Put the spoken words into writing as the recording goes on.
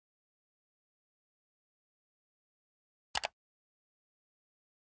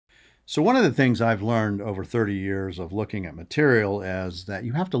So one of the things I've learned over 30 years of looking at material is that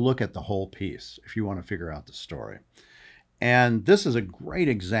you have to look at the whole piece if you want to figure out the story. And this is a great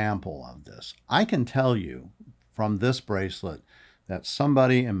example of this. I can tell you from this bracelet that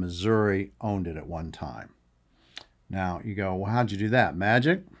somebody in Missouri owned it at one time. Now you go, well, how'd you do that?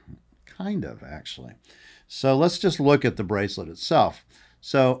 Magic? Kind of, actually. So let's just look at the bracelet itself.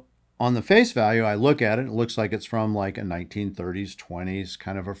 So on the face value, I look at it, it looks like it's from like a 1930s, 20s,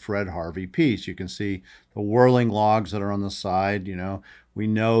 kind of a Fred Harvey piece. You can see the whirling logs that are on the side. We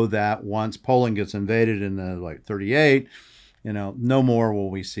know that once Poland gets invaded in the like 38, no more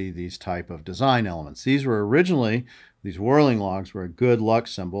will we see these type of design elements. These whirling logs were a good luck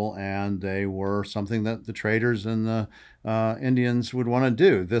symbol, and they were something that the traders and the Indians would want to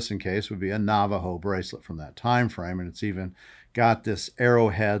do. This, in case, would be a Navajo bracelet from that time frame, and it's even got this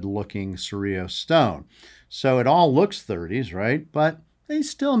arrowhead-looking Cerio stone. So it all looks 30s, right? But they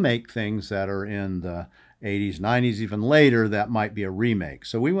still make things that are in the 80s, 90s, even later, that might be a remake.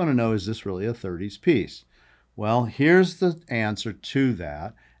 So we want to know, is this really a 30s piece? Well, here's the answer to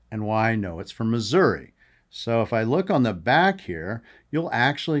that and why I know it's from Missouri. So if I look on the back here, you'll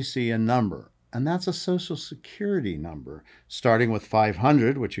actually see a number, and that's a Social Security number, starting with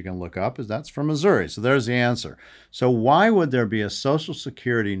 500, which you can look up, as that's from Missouri. So there's the answer. So why would there be a Social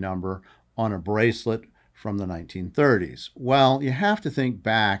Security number on a bracelet from the 1930s? Well, you have to think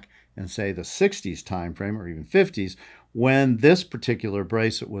back and say the 60s time frame, or even 50s, when this particular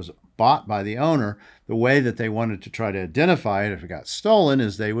bracelet was bought by the owner. The way that they wanted to try to identify it if it got stolen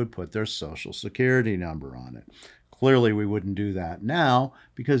is they would put their Social Security number on it. Clearly, we wouldn't do that now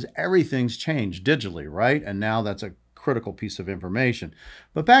because everything's changed digitally, right? And now that's a critical piece of information.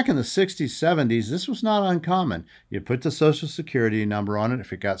 But back in the 60s, 70s, this was not uncommon. You put the Social Security number on it.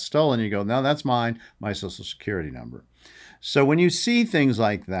 If it got stolen, you go, no, that's mine, my Social Security number. So when you see things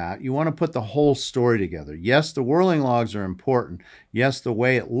like that, you want to put the whole story together. Yes, the whirling logs are important. Yes, the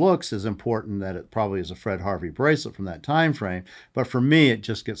way it looks is important, that it probably is a Fred Harvey bracelet from that time frame. But for me, it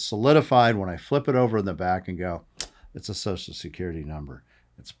just gets solidified when I flip it over in the back and go, it's a Social Security number.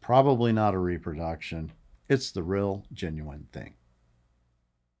 It's probably not a reproduction. It's the real, genuine thing.